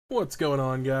What's going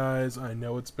on, guys? I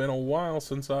know it's been a while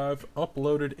since I've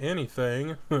uploaded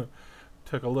anything.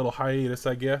 Took a little hiatus,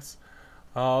 I guess.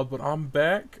 But I'm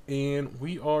back, and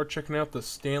we are checking out the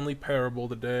Stanley Parable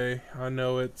today. I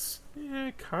know it's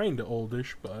kinda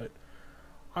oldish, but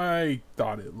I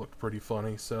thought it looked pretty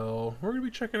funny, so we're gonna be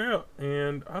checking it out.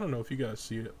 And I don't know if you guys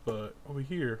see it, but over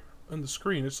here on the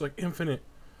screen, it's like infinite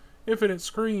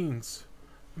screens.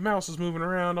 The mouse is moving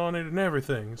around on it and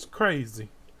everything. It's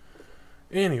crazy.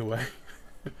 Anyway,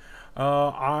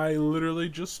 I literally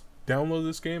just downloaded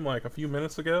this game like a few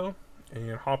minutes ago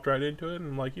and hopped right into it,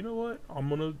 and I'm like, you know what? I'm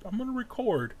gonna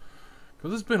record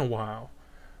because it's been a while.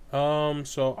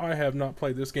 So I have not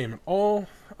played this game at all.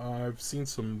 I've seen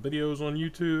some videos on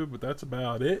YouTube, but that's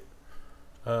about it.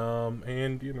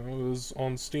 And you know, it was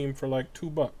on Steam for like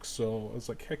 $2, so I was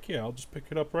like, heck yeah, I'll just pick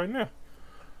it up right now.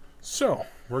 So,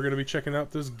 we're going to be checking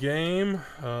out this game.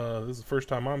 This is the first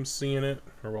time I'm seeing it,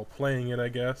 or well, playing it, I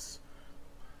guess.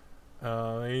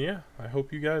 And yeah, I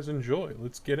hope you guys enjoy.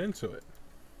 Let's get into it.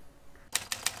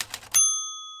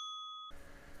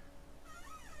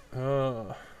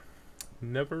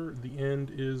 Never the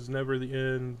end is never the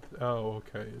end. Oh,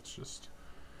 okay, it's just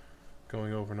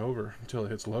going over and over until it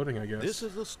hits loading, I guess. This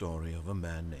is the story of a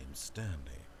man named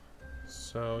Stanley.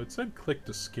 So it said click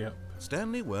to skip.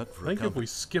 Stanley worked for I think if we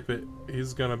skip it,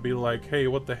 he's gonna be like, hey,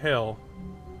 what the hell?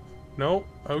 Nope,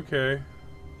 okay.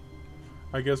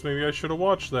 I guess maybe I should have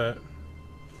watched that.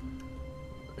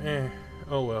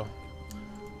 Oh well.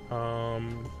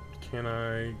 Can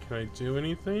I do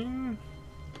anything?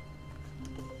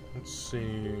 Let's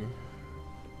see.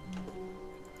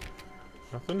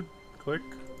 Nothing? Click.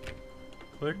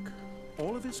 Click.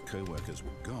 All of his co-workers were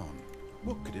gone.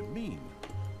 What could it mean?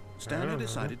 Stanley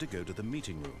decided to go to the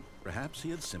meeting room. Perhaps he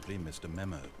had simply missed a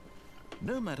memo.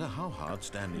 No matter how hard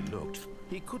Stanley looked,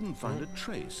 he couldn't find a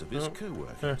trace of his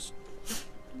co-workers.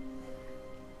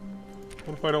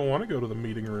 What if I don't want to go to the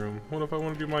meeting room? What if I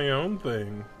want to do my own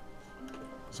thing?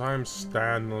 Because I'm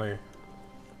Stanley.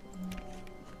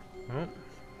 Oh,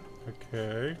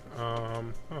 okay.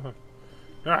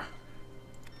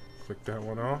 Click that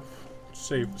one off.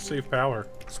 Save power.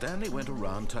 Stanley went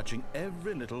around touching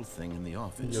every little thing in the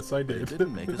office. Yes, I did. But it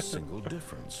didn't make a single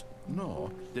difference,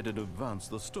 nor did it advance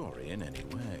the story in any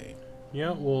way.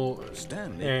 Yeah, well,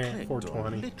 Stanley clicked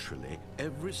 420. on literally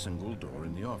every single door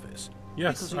in the office.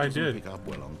 Yes, because I he did. doesn't pick up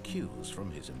well on cues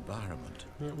from his environment.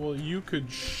 Yeah, well, you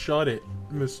could shut it,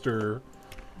 Mr.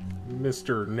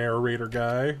 Narrator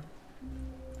guy.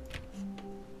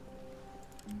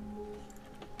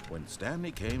 When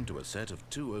Stanley came to a set of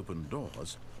 2 open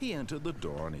doors, he entered the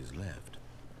door on his left.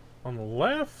 On the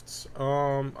left,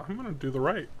 I'm gonna do the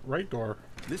right door.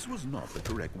 This was not the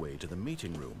correct way to the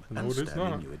meeting room, No, and it is Stanley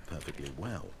not. knew it perfectly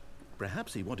well.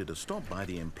 Perhaps he wanted to stop by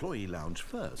the employee lounge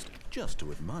first, just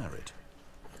to admire it.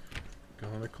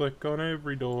 Gonna click on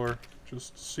every door,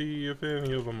 just to see if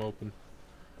any of them open.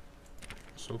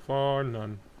 So far,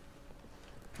 none.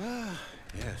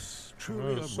 Yes,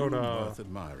 truly a soda. room worth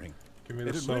admiring. Give me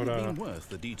It the had really soda. been worth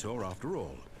the detour after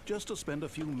all, just to spend a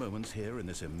few moments here in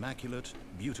this immaculate,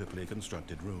 beautifully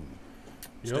constructed room.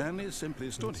 Yep. Stanley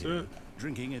simply stood That's here, it.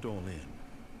 drinking it all in.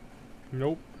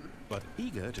 Nope. But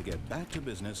eager to get back to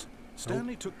business,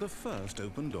 Stanley took the first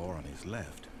open door on his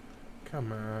left.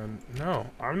 Come on.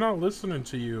 No, I'm not listening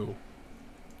to you.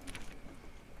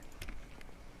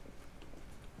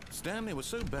 Stanley was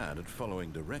so bad at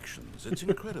following directions, it's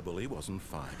incredible he wasn't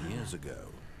 5 years ago.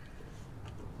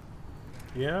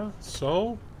 Yeah,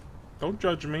 so? Don't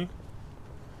judge me.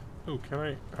 Oh, can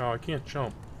I? Oh, I can't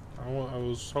jump. I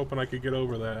was hoping I could get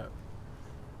over that.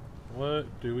 What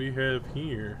do we have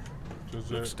here? Does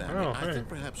Look, it? Stanley, Oh, I hey. think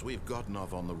perhaps we've gotten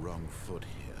off on the wrong foot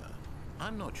here.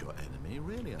 I'm not your enemy,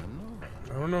 really, I'm not.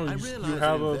 I don't know. I You realize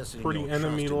have that a investing pretty your trust in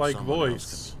enemy-like someone else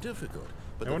voice. can be difficult,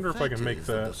 but I wonder the if I fact can make is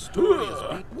that. the story has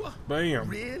been... What? Bam.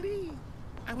 Really?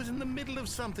 I was in the middle of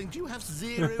something. Do you have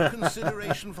zero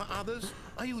consideration for others?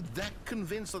 Are you that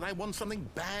convinced that I want something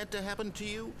bad to happen to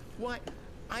you? Why,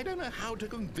 I don't know how to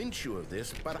convince you of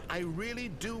this, but I really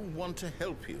do want to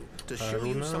help you, to show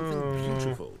you something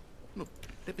beautiful. Look,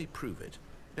 let me prove it.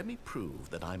 Let me prove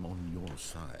that I'm on your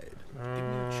side. Give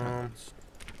me a chance.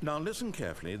 Now listen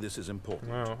carefully, this is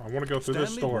important. Well, I want to go through Stanley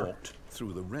this door. walked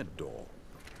through the red door.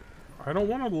 I don't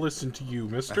want to listen to you,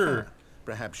 mister.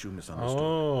 Perhaps you misunderstood.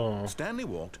 Oh. Stanley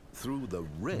walked through the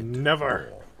red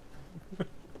Never.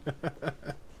 door.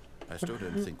 I still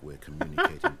don't think we're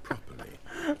communicating properly.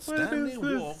 Stanley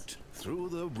this? walked through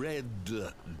the red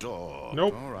door.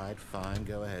 Nope. All right, fine.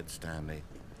 Go ahead, Stanley.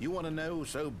 You want to know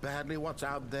so badly what's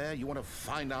out there? You want to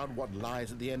find out what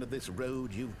lies at the end of this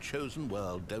road you've chosen?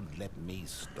 Well, don't let me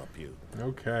stop you.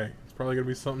 Okay. It's probably gonna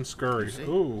be something scurry. You see?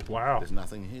 Ooh, wow. There's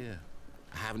nothing here.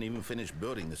 I haven't even finished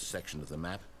building this section of the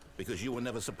map because you were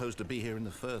never supposed to be here in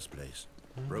the first place.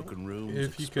 Broken rooms.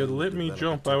 If you could exposed let me developer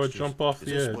jump, I would textures. jump off Is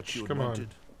the this what edge. you Come wanted?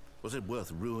 on. Was it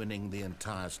worth ruining the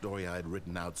entire story I had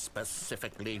written out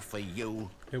specifically for you?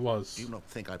 It was. Do you not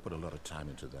think I put a lot of time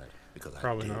into that? Because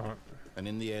Probably I did. not. And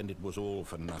in the end, it was all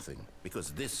for nothing.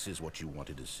 Because this is what you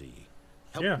wanted to see.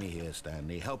 Help Yeah. me here,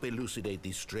 Stanley. Help elucidate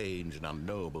these strange and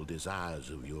unknowable desires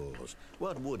of yours.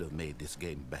 What would have made this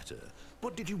game better?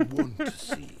 What did you want to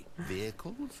see?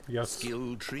 Vehicles? Yes.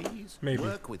 Skill trees? Maybe.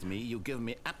 Work with me. You've given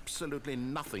me absolutely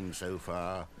nothing so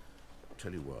far.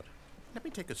 Tell you what. Let me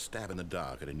take a stab in the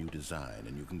dark at a new design,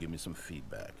 and you can give me some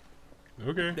feedback.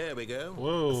 Okay. There we go.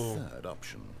 Whoa. A third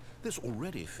option. This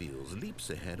already feels leaps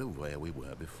ahead of where we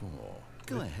were before.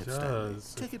 Go It ahead, Stanley.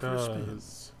 does. Take It it for a spin.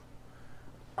 does.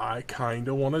 I kind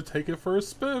of want to take it for a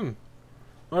spin.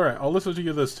 All right, I'll listen to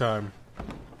you this time.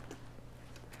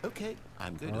 Okay,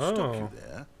 I'm going to stop you Oh.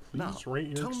 there. Please Now, rate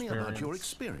your tell me about your experience.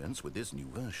 experience with this new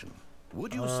version.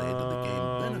 Would you say that the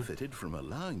game benefited from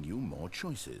allowing you more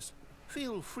choices?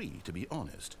 Feel free to be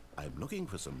honest. I'm looking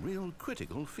for some real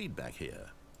critical feedback here.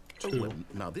 Oh, 2. well,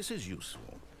 now this is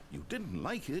useful. You didn't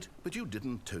like it, but you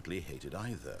didn't totally hate it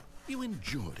either. You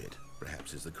enjoyed it,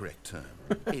 perhaps is the correct term.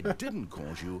 It didn't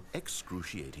cause you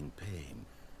excruciating pain.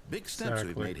 Big steps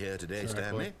we've Exactly. made here today, Exactly.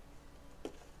 Stanley.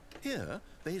 Here,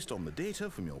 based on the data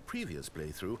from your previous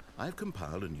playthrough, I've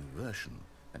compiled a new version.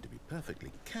 And to be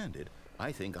perfectly candid,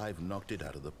 I think I've knocked it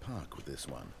out of the park with this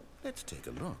one. Let's take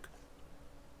a look.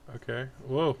 Okay.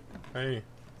 Whoa. Hey.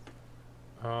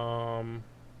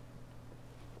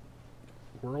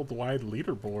 Worldwide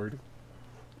leaderboard.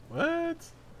 What?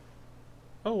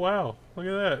 Oh wow. Look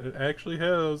at that. It actually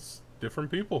has different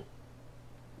people.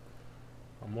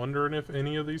 I'm wondering if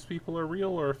any of these people are real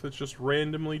or if it's just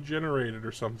randomly generated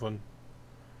or something.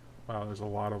 Wow, there's a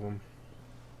lot of them.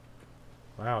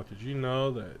 Wow, did you know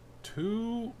that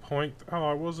 2 point... Oh,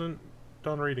 I wasn't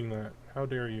done reading that. How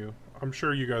dare you. I'm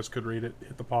sure you guys could read it.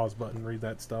 Hit the pause button, read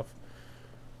that stuff.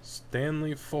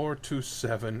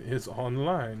 Stanley427 is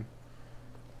online.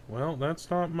 Well,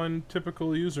 that's not my typical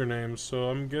username, so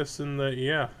I'm guessing that,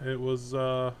 yeah, it was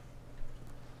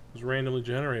randomly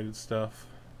generated stuff.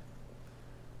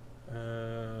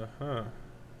 Huh.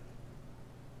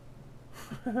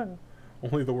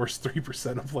 Only the worst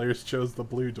 3% of players chose the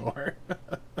blue door.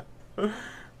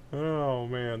 Oh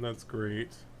man, that's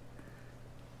great.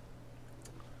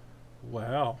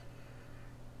 Wow.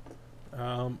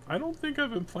 I don't think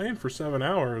I've been playing for 7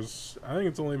 hours. I think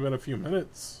it's only been a few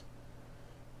minutes.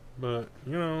 But,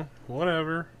 you know,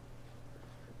 whatever.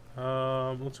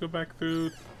 Let's go back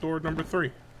through door number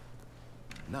 3.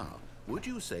 Now, would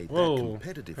you say Whoa, that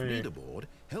competitive hey. leaderboard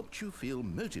helped you feel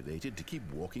motivated to keep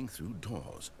walking through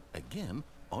doors? Again,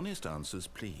 honest answers,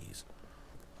 please.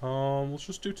 Let's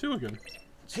just do 2 again.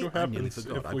 Let's see Hey, what I nearly happens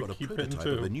forgot. if I've we got a keep hitting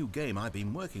prototype of 2. a new game I've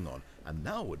been working on, and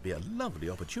now would be a lovely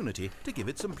opportunity to give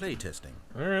it some playtesting.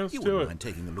 Alright, let's You do wouldn't it. mind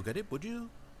taking a look at it, would you?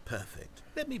 Perfect.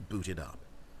 Let me boot it up.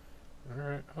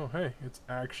 Alright. Oh, hey, it's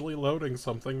actually loading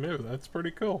something new. That's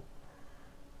pretty cool.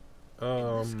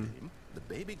 In this game, the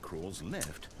baby crawls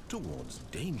left towards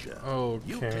danger.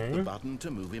 You click Okay. the button to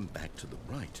move him back to the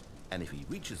right, and if he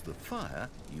reaches the fire,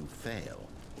 you fail.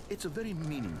 It's a very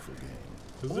meaningful game.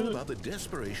 Is All it? about the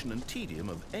desperation and tedium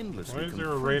of endlessly Why is there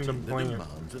a confronting random the plant?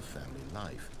 demands of family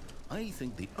life. I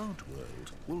think the art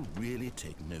world will really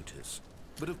take notice.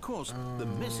 But of course, the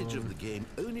message of the game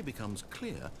only becomes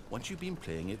clear once you've been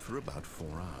playing it for about 4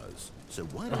 hours. So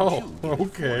why don't Oh, you give it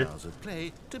okay. 4 hours of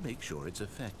play to make sure it's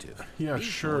effective? Yeah, Be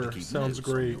sure to sure. keep Sounds notes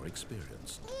on great. your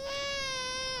experience.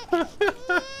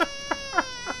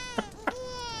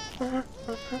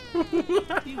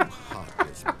 You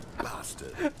heartless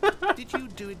bastard. Did you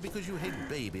do it because you hate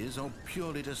babies or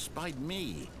purely to spite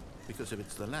me? Because if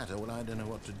it's the latter, well, I don't know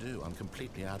what to do. I'm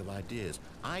completely out of ideas.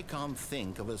 I can't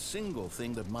think of a single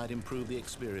thing that might improve the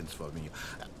experience for me.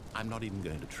 I'm not even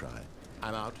going to try.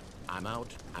 I'm out. I'm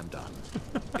out. I'm done.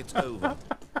 It's over.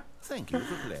 Thank you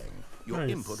for playing. Your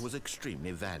Nice. input was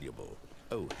extremely valuable.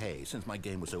 Oh, hey, since my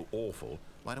game was so awful,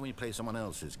 why don't we play someone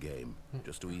else's game?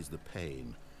 Just to ease the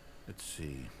pain. Let's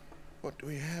see. What do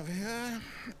we have here?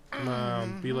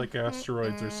 Be like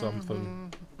asteroids or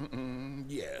something.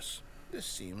 Yes. This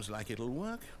seems like it'll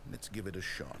work. Let's give it a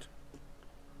shot.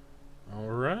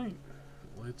 Alright.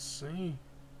 Let's see.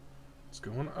 What's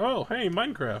going on? Oh, hey,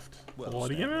 Minecraft. Well, What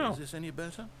do you Stanley, know? Is this any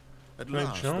better? At Can I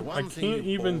last, jump? the one I thing can't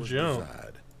you've even always jump.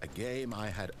 desired. A game I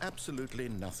had absolutely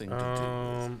nothing to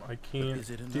do with. I can't is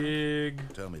it enough?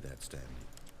 dig. Tell me that, Stanley.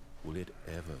 Will it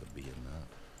ever be enough?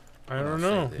 I Well, don't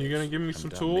I'll know. say You gonna this, give me I'm some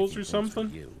done tools making or things for something?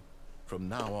 you. From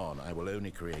now on, I will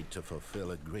only create to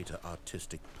fulfill a greater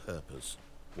artistic purpose.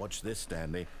 Watch this,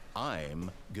 Stanley.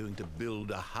 I'm going to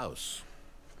build a house.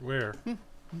 Where?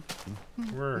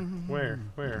 Where?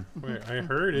 I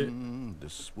heard it.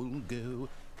 This will go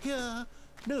here.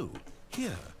 No,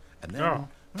 here. And then... Oh.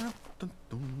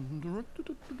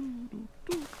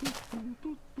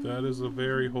 That is a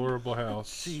very horrible house.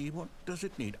 See, what does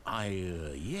it need?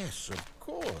 Yes, of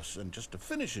course. And just to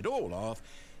finish it all off,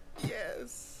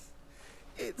 yes,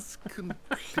 it's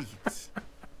complete.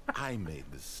 I made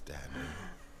this, Stanley.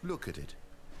 Look at it.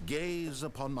 Gaze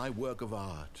upon my work of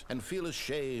art and feel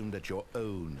ashamed at your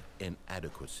own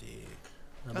inadequacy.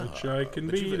 I bet you I can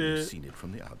but beat you've only it. seen it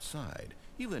from the outside.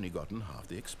 You've only gotten half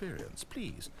the experience.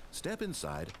 Please, step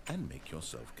inside and make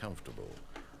yourself comfortable.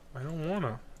 I don't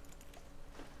wanna.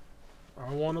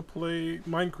 I wanna play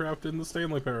Minecraft in the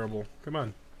Stanley Parable. Come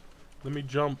on. Let me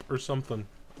jump or something.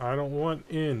 I don't want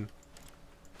in.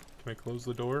 Can I close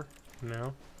the door?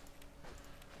 No.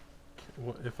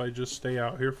 What if I just stay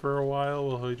out here for a while?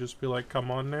 Will he just be like, "Come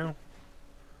on now"?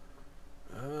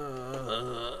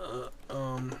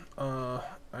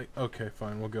 Okay,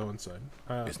 fine. We'll go inside.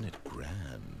 Isn't it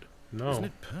grand? No. Isn't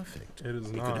it perfect? It is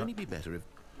It not. could only be better if...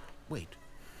 Wait,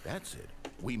 that's it.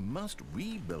 We must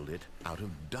rebuild it out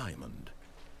of diamond.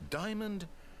 Diamond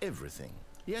everything.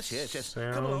 Yes. Come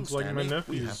along, Sounds like my Stanley.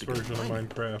 We have nephew's to go version of mining.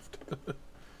 Minecraft.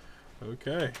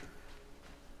 Okay.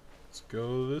 Let's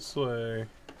go this way.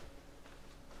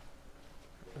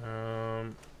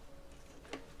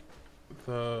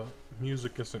 The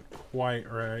music isn't quite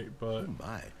right, but Oh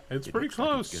my. it's It pretty looks like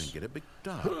close. It's going to get a bit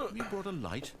dark. You brought a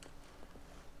light?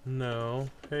 No.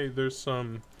 Hey, there's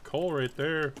some coal right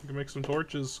there. You can make some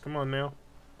torches. Come on now.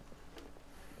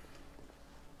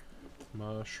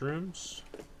 Mushrooms.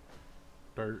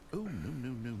 Dirt. Oh,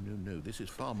 no. This is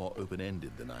far more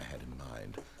open-ended than I had in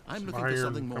mind. I'm Some looking iron, for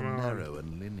something more come on. narrow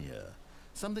and linear.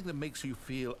 Something that makes you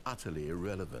feel utterly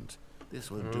irrelevant. This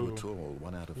won't do at all.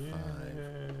 1 out of 5.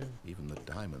 Yeah. Even the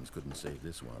diamonds couldn't save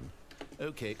this one.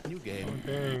 Okay, new game.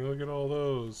 Dang, look at all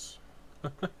those.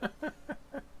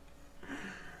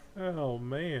 Oh,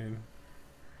 man.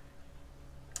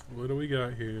 What do we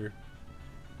got here?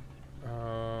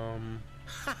 Oh,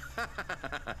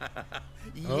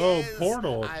 Yes!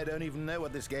 Portal. I don't even know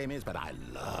what this game is, but I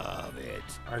love it.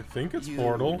 I think it's You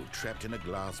Portal. trapped in a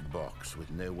glass box with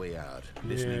no way out,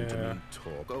 listening to Yeah. me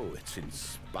talk. Oh, it's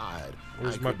inspired.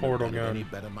 Where's I my couldn't have portal done it gun? any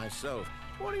better myself.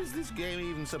 What is this game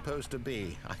even supposed to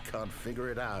be? I can't figure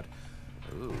it out.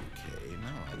 Okay,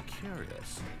 now I'm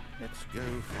curious. Let's go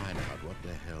find out what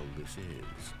the hell this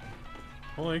is.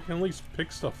 Well, I can at least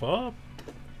pick stuff up.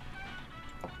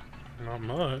 Not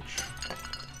much.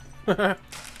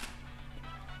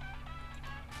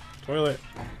 Toilet.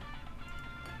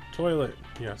 Toilet.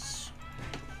 Yes.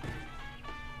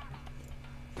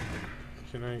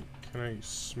 Can I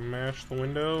smash the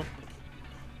window?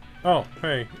 Oh,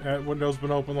 hey, that window's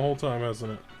been open the whole time,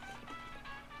 hasn't it?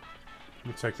 Let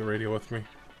me take the radio with me.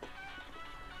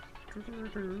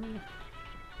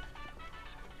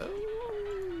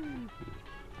 Oh,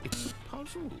 it's a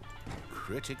puzzle.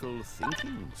 Critical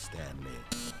thinking, Stanley.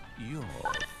 Your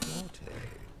forte.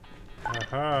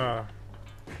 Aha.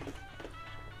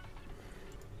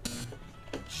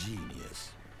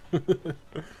 Genius.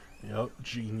 Yep,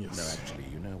 genius. No, actually,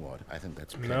 you know what? I think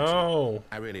that's plenty. No.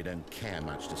 I really don't care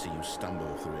much to see you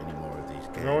stumble through any more of these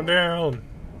games. Going down.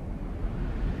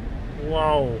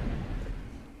 Wow.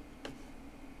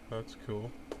 That's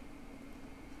cool.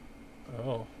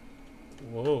 Oh.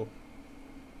 Whoa.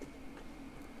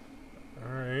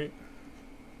 Alright.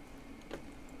 Can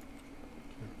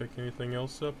I pick anything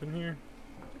else up in here?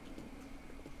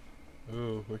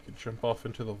 Ooh, we could jump off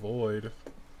into the void.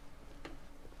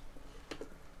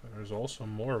 There's also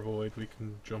more void we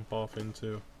can jump off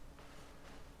into.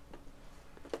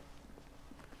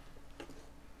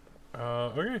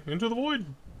 Okay, into the void.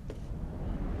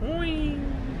 Whee!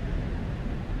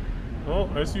 Oh,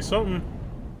 I see something.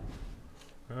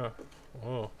 Ah,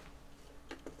 whoa.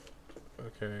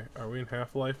 Okay, are we in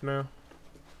Half-Life now?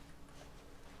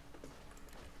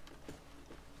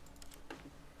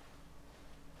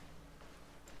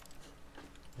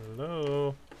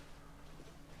 Hello?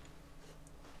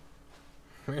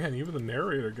 Man, even the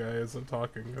narrator guy isn't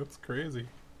talking. That's crazy.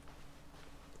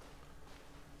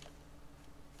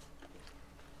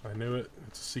 I knew it.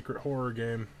 It's a secret horror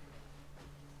game.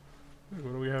 Hey,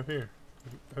 what do we have here?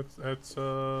 That's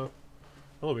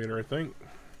elevator, I think.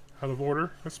 Out of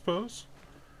order, I suppose.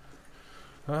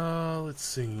 Let's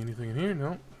see. Anything in here?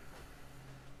 Nope.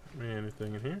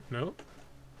 Anything in here? Nope.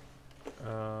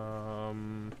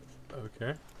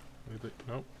 Okay.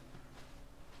 Nope.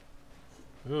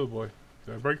 Oh boy.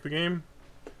 Did I break the game?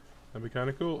 That'd be kind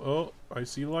of cool. Oh, I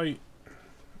see light.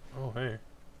 Oh, hey.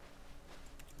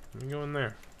 Let me go in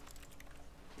there.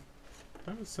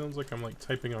 Kind of sounds like I'm like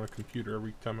typing on a computer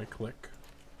every time I click.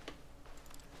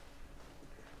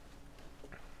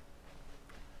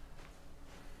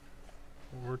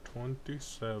 Or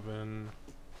 27.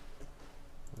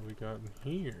 What do we got in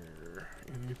here?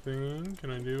 Anything?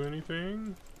 Can I do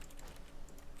anything?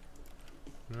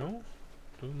 No?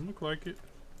 Doesn't look like it.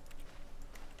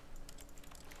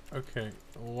 Okay,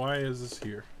 why is this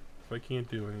here? If I can't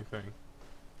do anything.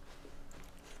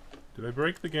 Did I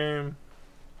break the game?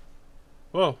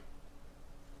 Whoa!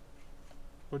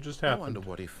 What just happened? I wonder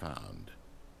what he found.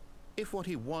 If what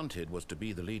he wanted was to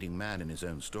be the leading man in his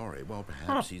own story, well,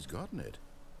 perhaps he's gotten it.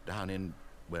 Down in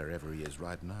wherever he is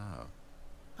right now.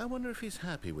 I wonder if he's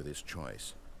happy with his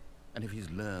choice. And if he's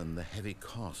learned the heavy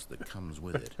cost that comes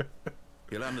with it.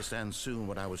 He'll understand soon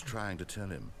what I was trying to tell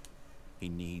him. He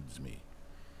needs me.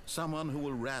 Someone who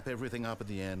will wrap everything up at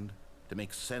the end, to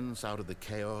make sense out of the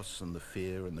chaos and the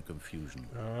fear and the confusion.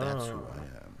 That's who I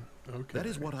am. Okay. That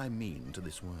is what I mean to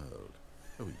this world.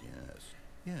 Oh, yes.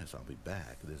 Yes, I'll be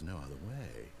back. There's no other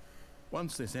way.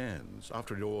 Once this ends,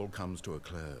 after it all comes to a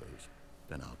close,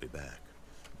 then I'll be back.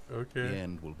 Okay. The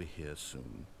end will be here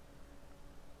soon.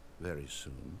 Very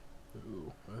soon.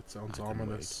 Ooh, that sounds I can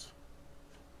ominous.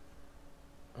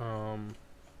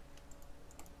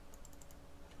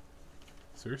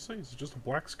 Seriously? Is it just a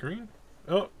black screen?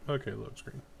 Oh, okay, load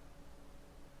screen.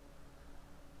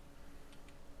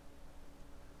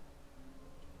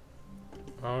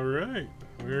 Alright,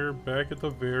 we're back at the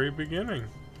very beginning.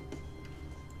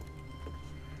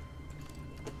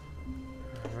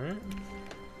 Alright.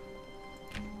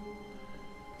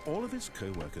 All of his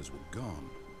co-workers were gone.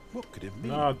 What could it be?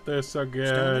 Not this Stanley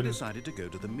again. decided to go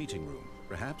to the meeting room.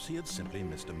 Perhaps he had simply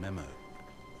missed a memo.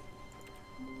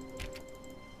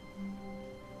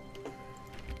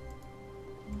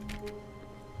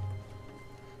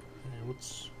 Hey,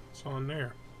 what's on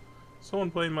there?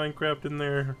 Someone played Minecraft in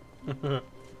there.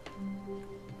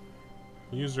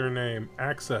 Username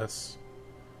access.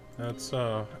 That's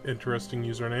interesting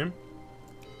username.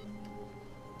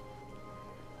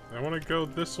 I want to go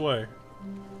this way.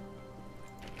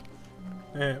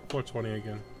 420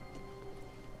 again.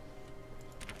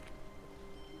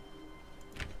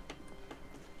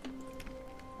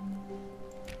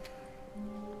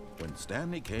 When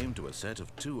Stanley came to a set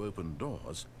of 2 open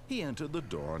doors, he entered the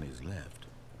door on his left.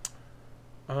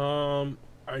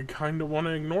 I kind of want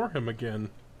to ignore him again.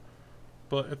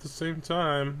 But at the same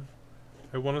time,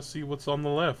 I want to see what's on the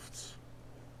left.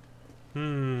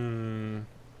 We're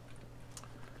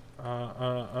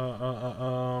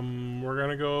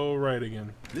gonna go right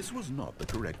again. This was not the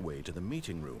correct way to the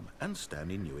meeting room, and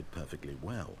Stanley knew it perfectly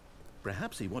well.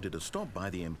 Perhaps he wanted to stop by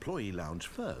the employee lounge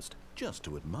first, just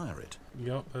to admire it.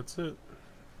 Yep, that's it.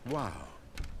 Wow.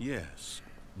 Yes,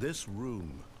 this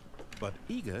room. But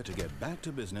eager to get back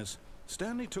to business,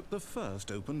 Stanley took the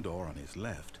first open door on his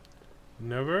left.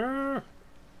 Never.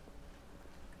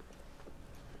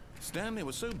 Stanley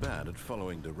was so bad at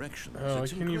following directions. Oh, I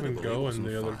it's can't even incredible go he wasn't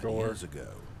in the other 5 door. years ago.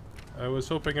 I was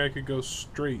hoping I could go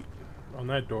straight on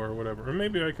that door or whatever. Or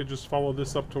maybe I could just follow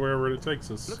this up to wherever it takes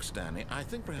us. Look, Stanley, I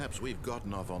think perhaps we've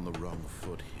gotten off on the wrong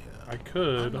foot here. I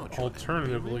could I'm not sure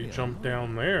alternatively really jump am.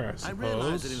 down there, I I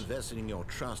realize that suppose. investing your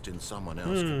trust in someone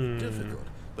else can be difficult,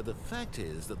 but the fact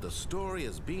is that the story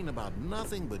has been about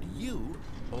nothing but you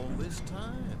all this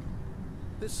time.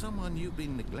 There's someone you've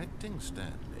been neglecting,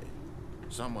 Stanley.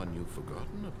 Someone you've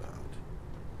forgotten about.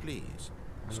 Please,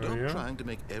 stop yeah? trying to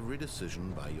make every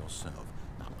decision by yourself.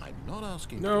 Now, I'm not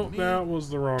asking No, for me, that was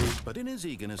the wrong. but in his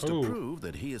eagerness to prove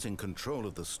that he is in control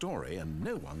of the story and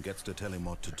no one gets to tell him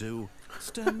what to do,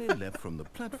 Stanley leapt from the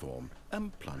platform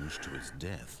and plunged to his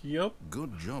death. Yep.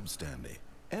 Good job, Stanley.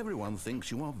 Everyone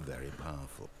thinks you are very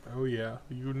powerful. Oh yeah,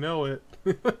 you know it.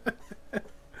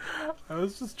 I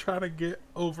was just trying to get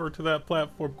over to that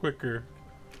platform quicker.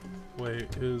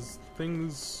 Wait, is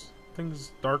things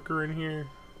darker in here?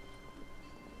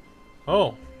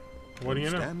 Oh, what do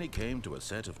you know? Stanley came to a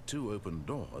set of 2 open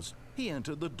doors. He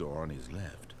entered the door on his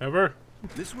left. Ever?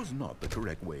 This was not the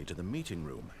correct way to the meeting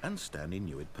room, and Stanley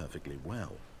knew it perfectly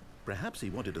well. Perhaps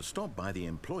he wanted to stop by the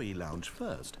employee lounge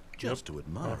first, just to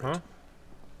admire it.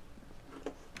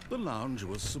 The lounge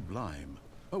was sublime,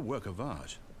 a work of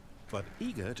art. But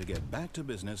eager to get back to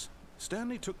business,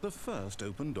 Stanley took the first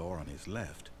open door on his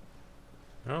left.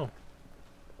 Oh.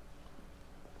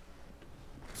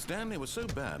 Stanley was so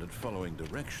bad at following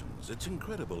directions, it's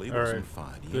incredible he All wasn't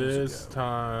right. 5 years This ago.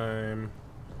 time,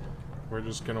 we're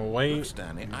just gonna wait, Look,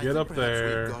 Stanley, I get think up perhaps we've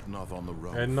there, gotten off on the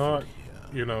wrong and foot not here.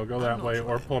 you know, go that way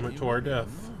or plummet to our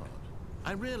death.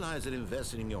 I realize that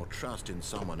investing your trust in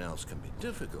someone else can be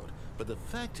difficult, but the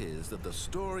fact is that the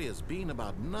story has been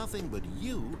about nothing but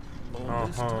you all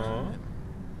this time.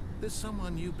 There's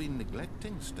someone you've been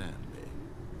neglecting, Stanley.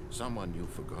 Someone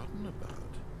you've forgotten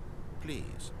about.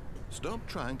 Please, stop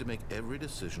trying to make every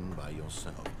decision by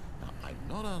yourself. Now, I'm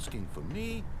not asking for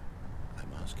me,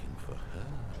 I'm asking for her.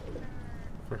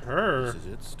 For her? This is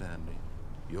it, Stanley.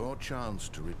 Your chance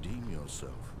to redeem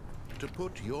yourself. To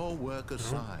put your work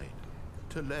aside.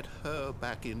 To let her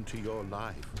back into your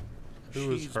life.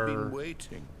 Who is She's her? been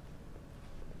waiting.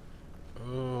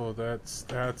 Oh, that's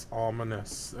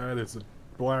ominous. That is a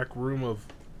black room of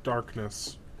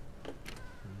darkness. I'm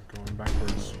going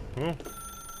backwards. Oh.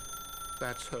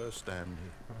 That's her, Stanley.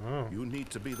 Oh. You need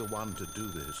to be the one to do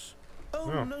this. Oh,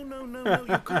 Oh. No,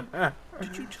 you can't.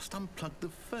 Did you just unplug the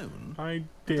phone? I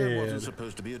There wasn't did.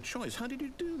 supposed to be a choice. How did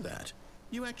you do that?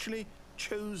 You actually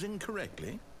chose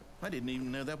incorrectly? I didn't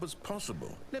even know that was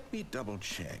possible. Let me double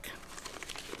check.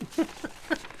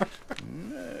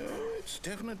 No, it's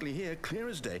definitely here, clear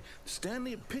as day.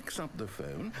 Stanley picks up the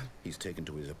phone. He's taken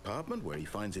to his apartment where he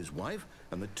finds his wife,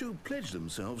 and the two pledge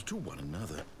themselves to one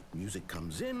another. Music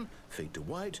comes in, fade to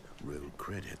white, roll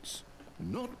credits.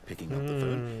 Not picking up the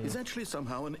phone is actually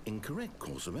somehow an incorrect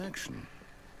course of action.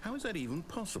 How is that even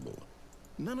possible?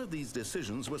 None of these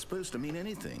decisions were supposed to mean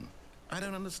anything. I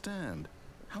don't understand.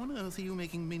 How on earth are you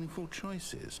making meaningful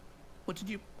choices? What did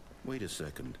you... Wait a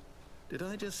second. Did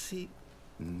I just see...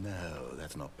 No,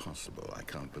 that's not possible. I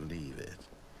can't believe it.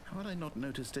 How had I not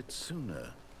noticed it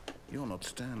sooner? You're not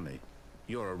Stanley.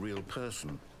 You're a real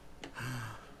person.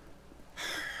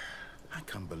 I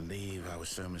can't believe I was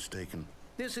so mistaken.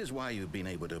 This is why you've been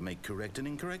able to make correct and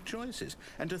incorrect choices.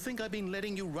 And to think I've been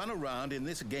letting you run around in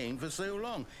this game for so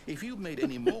long. If you'd made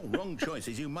any more wrong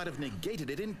choices, you might have negated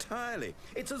it entirely.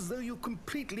 It's as though you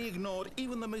completely ignored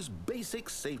even the most basic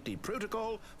safety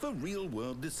protocol for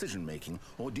real-world decision-making.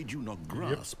 Or did you not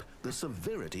grasp the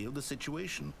severity of the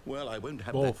situation? Well, I won't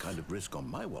have that kind of risk on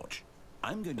my watch.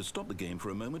 I'm going to stop the game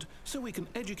for a moment so we can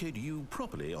educate you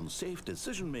properly on safe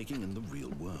decision-making in the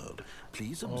real world.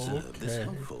 Please observe this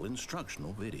helpful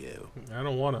instructional video. I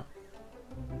don't wanna.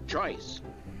 Choice.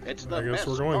 It's the I guess best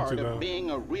we're going part to, though. of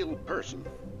being a real person.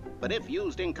 But if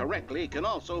used incorrectly, can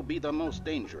also be the most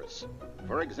dangerous.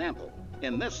 For example,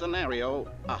 in this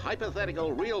scenario, a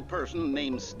hypothetical real person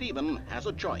named Stephen has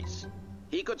a choice.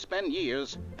 He could spend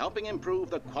years helping improve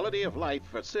the quality of life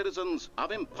for citizens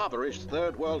of impoverished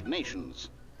third world nations.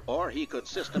 Or he could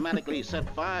systematically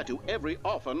set fire to every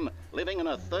orphan living in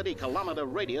a 30-kilometer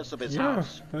radius of his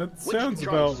house. That Which sounds choice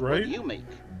about right. will you make?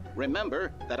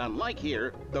 Remember that unlike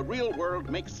here, the real world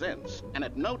makes sense, and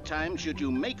at no time should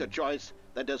you make a choice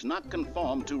that does not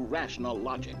conform to rational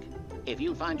logic. If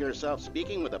you find yourself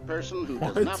speaking with a person who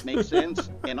does not make sense,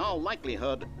 in all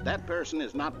likelihood, that person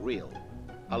is not real.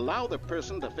 Allow the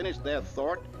person to finish their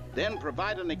thought, then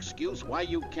provide an excuse why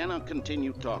you cannot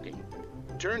continue talking.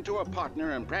 Turn to a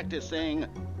partner and practice saying,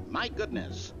 "My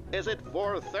goodness, is it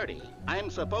 4:30? I'm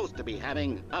supposed to be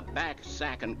having a back,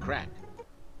 sack, and crack."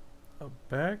 A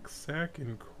back, sack,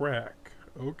 and crack.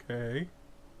 Okay.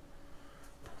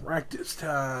 Practice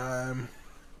time.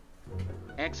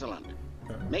 Excellent.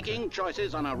 Making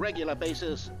choices on a regular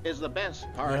basis is the best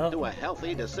part to a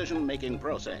healthy decision-making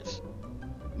process.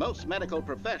 Most medical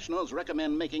professionals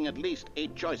recommend making at least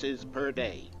 8 choices per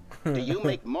day. Do you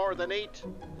make more than 8?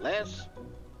 Less?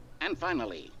 And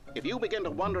finally, if you begin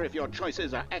to wonder if your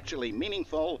choices are actually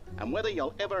meaningful and whether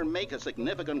you'll ever make a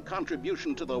significant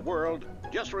contribution to the world,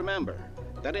 just remember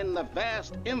that in the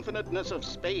vast infiniteness of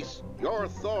space, your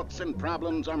thoughts and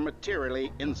problems are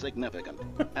materially insignificant,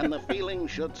 and the feeling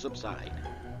should subside.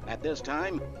 At this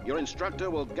time, your instructor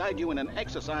will guide you in an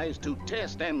exercise to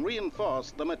test and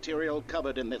reinforce the material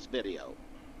covered in this video.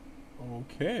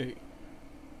 Okay.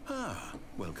 Ah,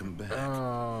 welcome back.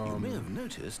 You may have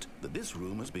noticed that this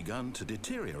room has begun to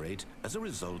deteriorate as a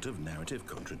result of narrative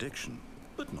contradiction.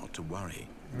 But not to worry.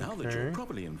 Now that you're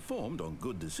properly informed on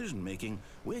good decision-making,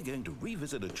 we're going to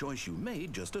revisit a choice you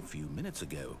made just a few minutes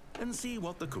ago and see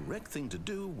what the correct thing to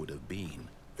do would have been.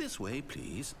 This way,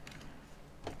 please.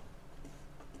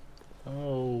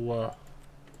 Oh,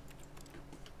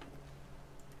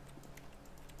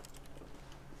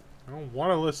 I don't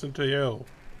want to listen to you.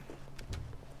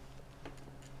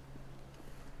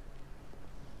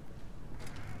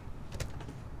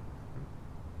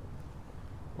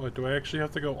 What, do I actually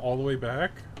have to go all the way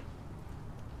back?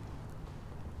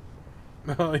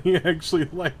 He actually,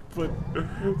 like, put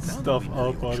stuff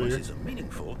up on here. Choices are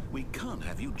meaningful. We can't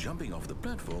have you jumping off the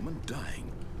platform and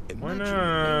dying. Imagine the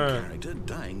main character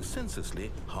dying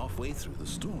senselessly halfway through the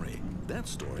story. That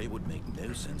story would make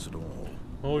no sense at all.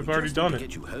 Well, we've already done it.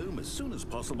 Get you home as soon as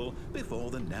possible before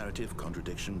the narrative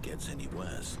contradiction gets any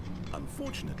worse.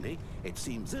 Unfortunately, it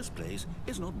seems this place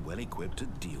is not well equipped to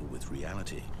deal with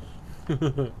reality.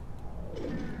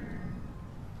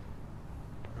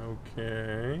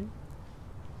 Okay.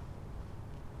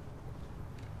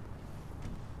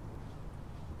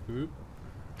 Oop.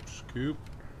 Scoop.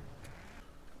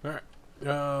 Alright.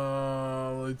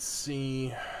 Let's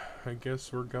see. I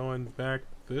guess we're going back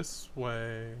this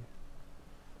way.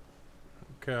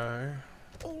 Okay.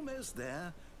 Almost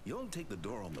there. You'll take the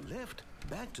door on the left,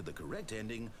 back to the correct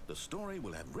ending, the story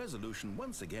will have resolution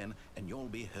once again, and you'll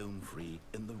be home free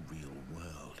in the real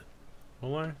world.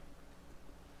 Will I?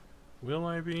 Will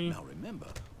I be? Now remember,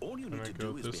 all you need to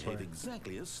do is behave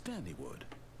exactly as Stanley would.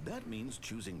 That means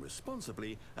choosing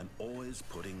responsibly and always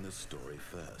putting the story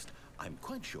first. I'm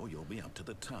quite sure you'll be up to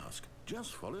the task.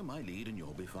 Just follow my lead and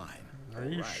you'll be fine. Are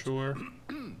you sure?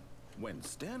 When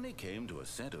Stanley came to a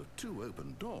set of 2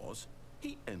 open doors,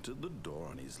 he entered the door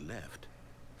on his left.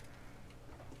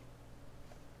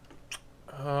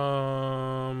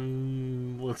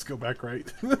 Let's go back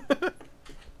right.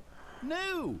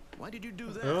 No! Why did you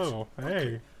do that? Oh, hey.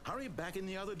 Okay. Hurry back in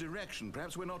the other direction.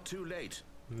 Perhaps we're not too late.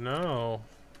 No.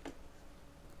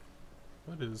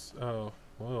 What is... Oh,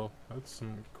 whoa. That's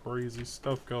some crazy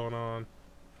stuff going on.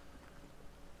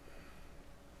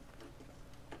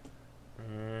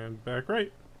 And back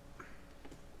right.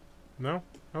 No?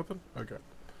 Nothing? Okay.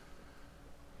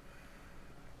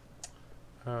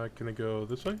 Can I go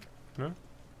this way? No?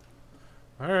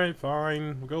 Alright,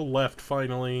 fine. We'll go left,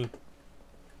 finally.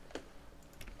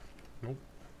 Nope.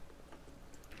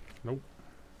 Nope.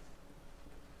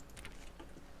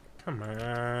 Come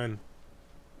on.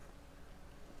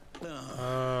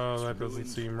 Oh, that doesn't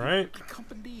seem right. I can't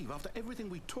believe, after everything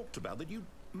we talked about, that you...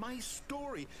 My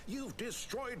story! You've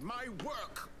destroyed my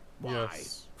work! Why?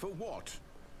 Yes. For what?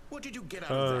 What did you get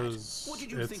out of that? What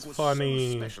did you think was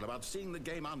funny. so special about seeing the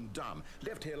game undone?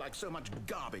 Left here like so much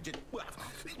garbage.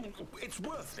 It's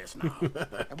worthless now.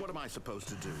 And what am I supposed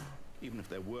to do? Even if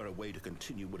there were a way to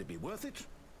continue, would it be worth it?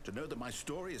 To know that my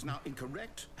story is now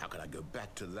incorrect? How can I go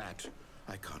back to that?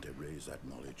 I can't erase that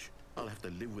knowledge. I'll have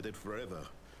to live with it forever.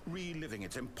 Reliving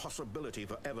its impossibility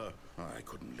forever. I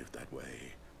couldn't live that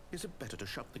way. Is it better to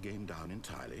shut the game down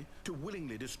entirely? To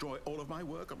willingly destroy all of my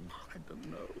work? I don't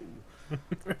know.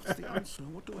 What's the answer?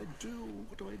 What do I do?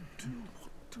 What do I do?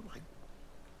 What do I...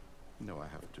 No, I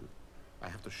have to. I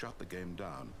have to shut the game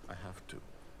down. I have to.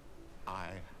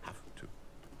 I have to.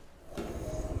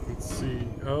 Let's see.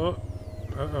 Oh.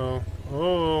 Uh-oh.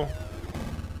 Oh.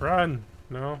 Run.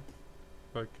 No.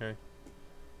 Okay.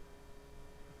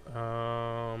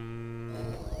 Oh.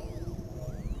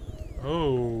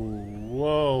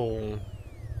 Whoa.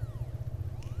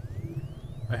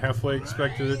 I halfway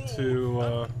expected it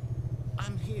to,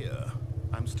 I'm here.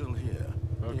 I'm still here.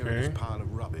 Okay. Here in this pile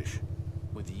of rubbish.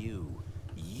 With you.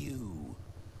 You.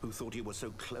 Who thought you were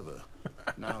so clever.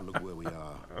 Now look where we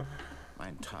are. My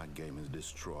entire game is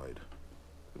destroyed.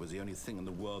 It was the only thing in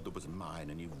the world that was mine,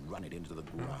 and you've run it into the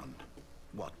ground.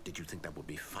 What, did you think that would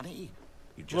be funny?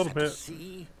 You just had to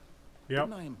see? Yep.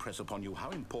 Didn't I impress upon you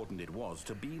how important it was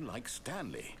to be like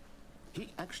Stanley?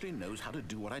 He actually knows how to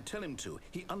do what I tell him to.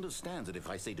 He understands that if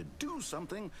I say to do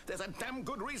something, there's a damn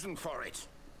good reason for it.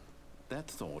 That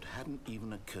thought hadn't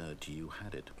even occurred to you,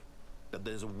 had it? That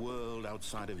there's a world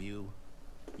outside of you?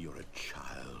 You're a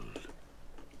child.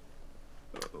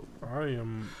 Oh. I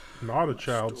am not a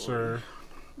child, sir.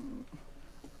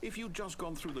 If you'd just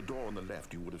gone through the door on the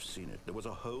left, you would have seen it. There was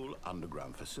a whole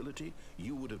underground facility.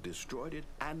 You would have destroyed it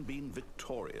and been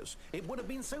victorious. It would have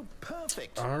been so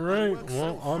perfect. All right.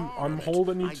 Well, I'm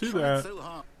holding you to that. So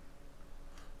hard.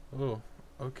 Oh,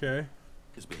 okay.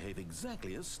 Is behave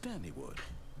exactly as Stanley would.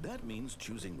 That means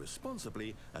choosing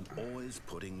responsibly and always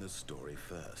putting the story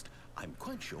first. I'm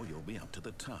quite sure you'll be up to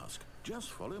the task. Just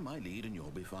follow my lead and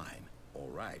you'll be fine. All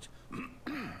right.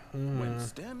 When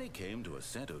Stanley came to a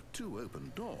set of 2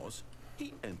 open doors,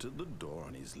 he entered the door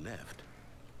on his left.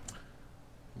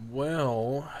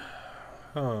 Well,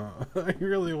 I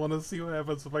really want to see what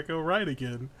happens if I go right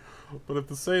again. But at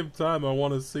the same time, I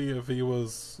want to see if he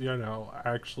was, you know,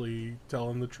 actually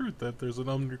telling the truth, that there's an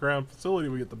underground facility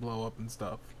we get to blow up and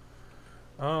stuff.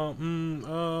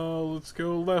 Let's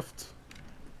go left.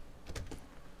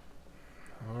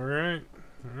 Alright.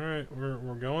 Alright,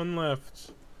 we're going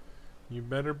left. You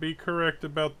better be correct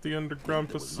about the underground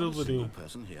facility. There was not a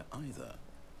single person here either.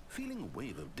 Feeling a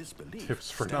wave of disbelief, Tips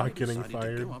for Stanley not getting decided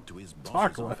fired. to go up to his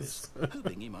Talk boss's office, less.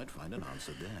 hoping he might find an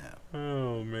answer there.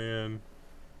 Oh man.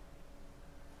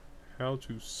 How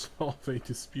to solve a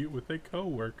dispute with a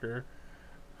coworker.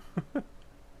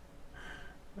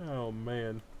 Oh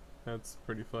man, that's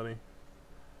pretty funny.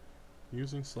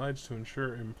 Using slides to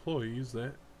ensure employees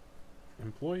that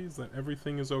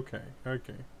everything is okay.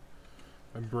 Okay.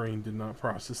 My brain did not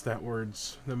process them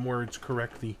words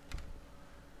correctly.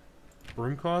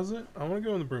 Broom closet? I want to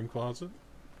go in the broom closet.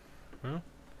 Well,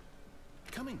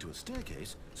 Coming to a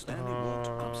staircase, Stanley walked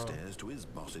upstairs to his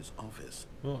boss's office.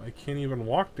 well, I can't even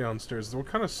walk downstairs. What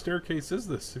kind of staircase is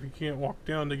this if you can't walk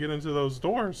down to get into those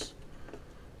doors?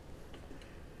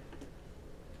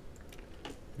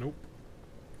 Nope.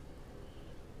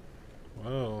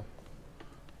 Whoa.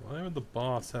 Why would the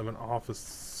boss have an office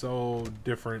so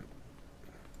different?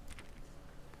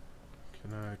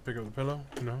 Can I pick up the pillow?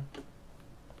 No.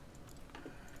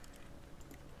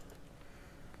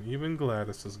 Even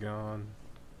Gladys is gone.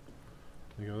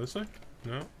 We go this way?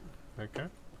 No. Okay.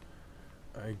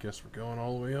 I guess we're going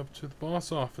all the way up to the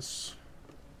boss office.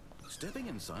 Stepping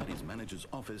inside his manager's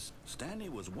office, Stanley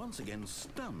was once again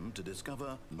stunned to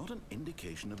discover not an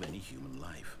indication of any human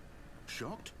life.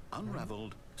 Shocked,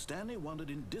 unraveled, Stanley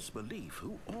wondered in disbelief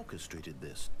who orchestrated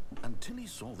this, until he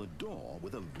saw the door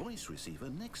with a voice receiver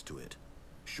next to it.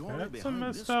 Surely That's a behind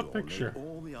this messed door up picture. lay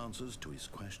all the answers to his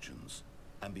questions.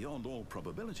 And beyond all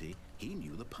probability, he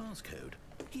knew the passcode.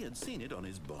 He had seen it on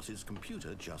his boss's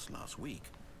computer just last week.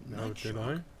 No, did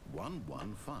I?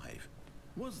 115.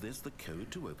 Was this the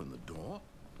code to open the door?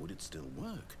 Would it still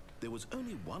work? There was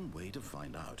only one way to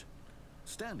find out.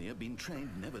 Stanley had been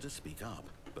trained never to speak up,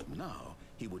 but now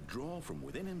he would draw from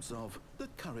within himself the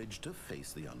courage to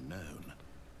face the unknown.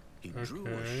 He drew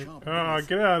a sharp breath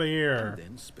get out of here. and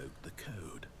then spoke the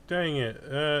code. Dang it.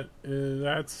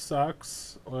 That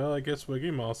sucks. Well, I guess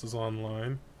Wiggy Moss is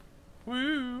online.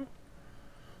 Woo!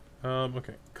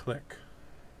 Okay. Click.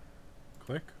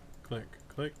 Click, click,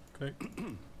 click, click.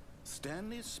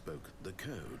 Stanley spoke the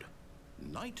code.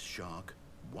 Night Shark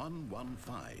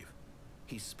 115.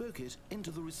 He spoke it into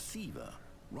the receiver,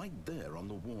 right there on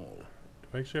the wall.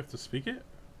 Do I actually have to speak it?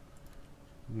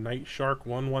 Night Shark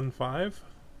 115?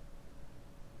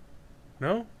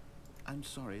 No? I'm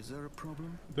sorry, is there a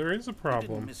problem? There is a You didn't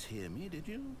problem. mishear me, did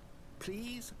you?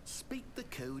 Please speak the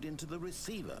code into the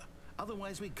receiver.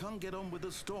 Otherwise we can't get on with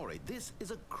the story. This is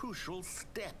a crucial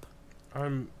step.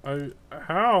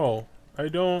 How? I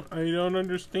don't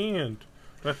understand.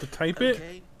 Do I have to type it?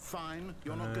 Okay, fine.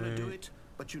 You're not going to do it.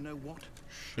 But you know what?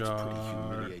 It's pretty Shark.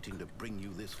 humiliating to bring you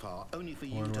this far, only for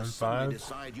you to 115? suddenly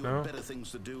decide you No? have better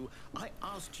things to do. I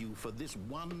asked you for this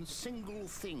one single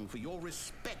thing, for your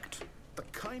respect. The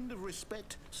kind of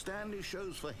respect Stanley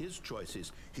shows for his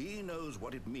choices. He knows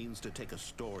what it means to take a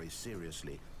story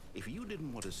seriously. If you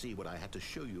didn't want to see what I had to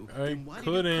show you, then why did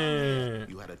you come here? couldn't.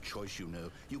 You had a choice, you know.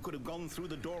 You could have gone through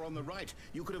the door on the right.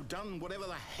 You could have done whatever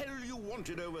the hell you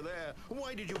wanted over there.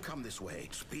 Why did you come this way?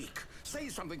 Speak. Say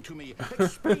something to me.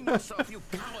 Explain yourself, you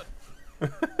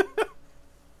coward.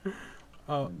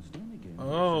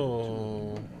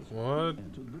 Oh, what?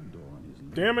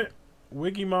 Damn it!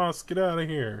 Wiggy Moss, get out of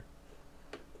here.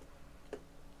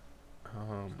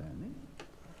 Stanley?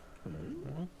 Hello?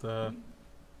 What the?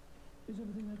 Is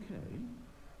everything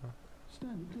okay?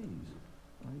 Stanley, please.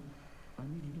 I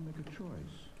need you to make a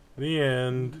choice. The I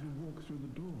end. need you to walk through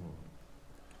the door.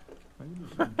 Are you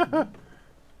listening to me?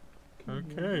 Can you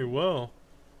hear Okay, me? well,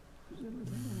 Is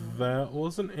everything all right? that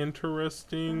was an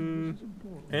interesting Stanley, this is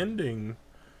important. ending.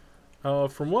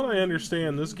 From what I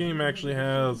understand, this game actually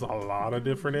has a lot of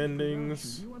different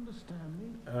endings. You understand me?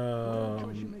 Whatever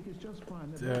choice you make is just fine.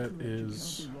 There's that nothing that you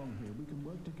is- cannot be wrong here. We can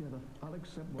work together. I'll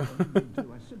accept whatever you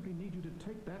do. I simply need you to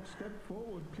take that step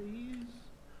forward, please.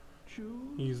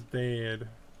 Choose. He's dead.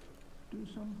 Do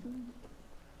something.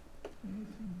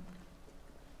 Anything.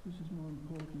 This is more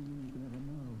important than you can ever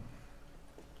know.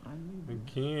 I need I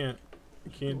this. can't. I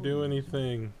can't do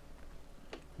anything.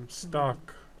 I'm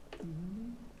stuck. You hear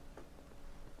me?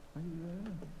 Are you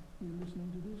there? Are you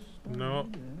listening to this? Stanley, No. are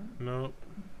you there? No.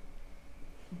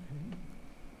 Okay.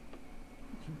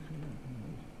 It's okay, I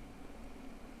know.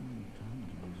 You need time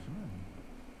to decide.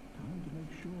 Time to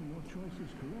make sure your choice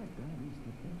is correct. That is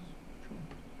the best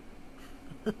choice.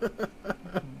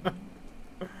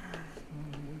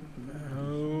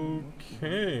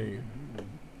 Okay.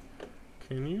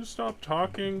 Can you stop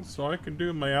talking so I can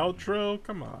do my outro?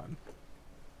 Come on.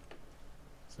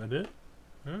 Is that it?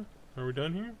 Huh? Are we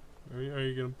done here? Are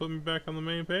you gonna put me back on the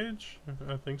main page?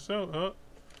 I think so. Oh,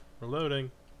 we're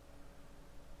loading.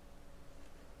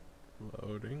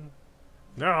 Loading.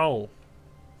 No!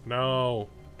 No!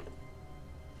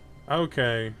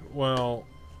 Okay, well,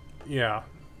 yeah.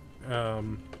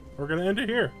 We're gonna end it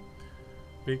here.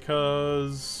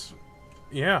 Because,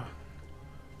 yeah,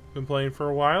 Been playing for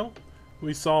a while.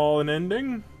 We saw an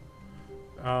ending.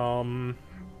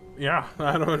 Yeah,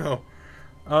 I don't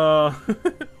know.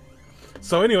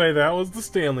 So anyway, that was the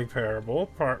Stanley Parable.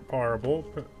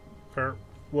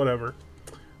 Whatever.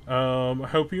 I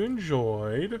hope you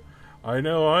enjoyed. I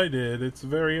know I did. It's a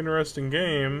very interesting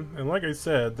game, and like I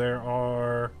said, there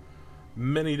are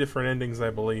many different endings,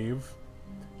 I believe.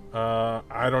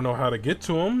 I don't know how to get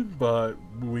to them, but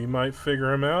we might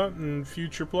figure them out in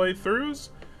future playthroughs.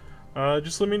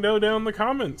 Just let me know down in the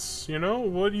comments, you know,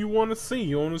 what do you want to see?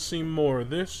 You want to see more of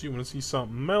this? You want to see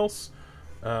something else?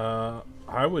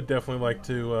 I would definitely like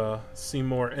to see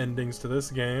more endings to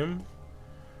this game.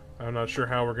 I'm not sure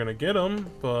how we're going to get them,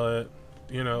 but,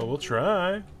 you know, we'll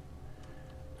try.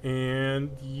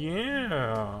 And,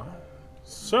 yeah.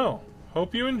 So,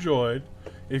 hope you enjoyed.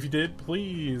 If you did,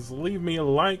 please leave me a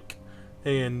like.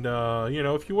 And, you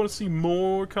know, if you want to see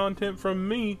more content from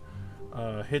me,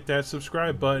 hit that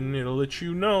subscribe button. It'll let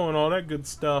you know and all that good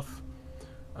stuff.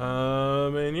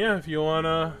 And yeah, if you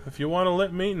wanna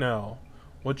let me know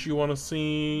what you want to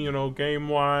see, you know,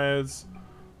 game-wise,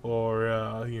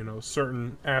 or you know,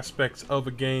 certain aspects of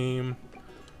a game,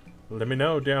 let me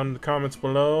know down in the comments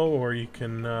below, or you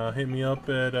can hit me up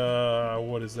at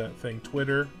what is that thing,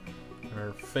 Twitter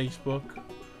or Facebook,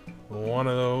 one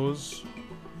of those.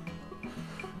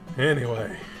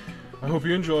 Anyway, I hope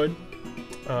you enjoyed.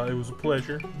 It was a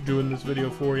pleasure doing this video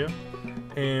for you,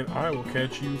 and I will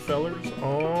catch you fellers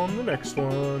on the next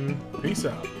one. Peace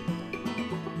out.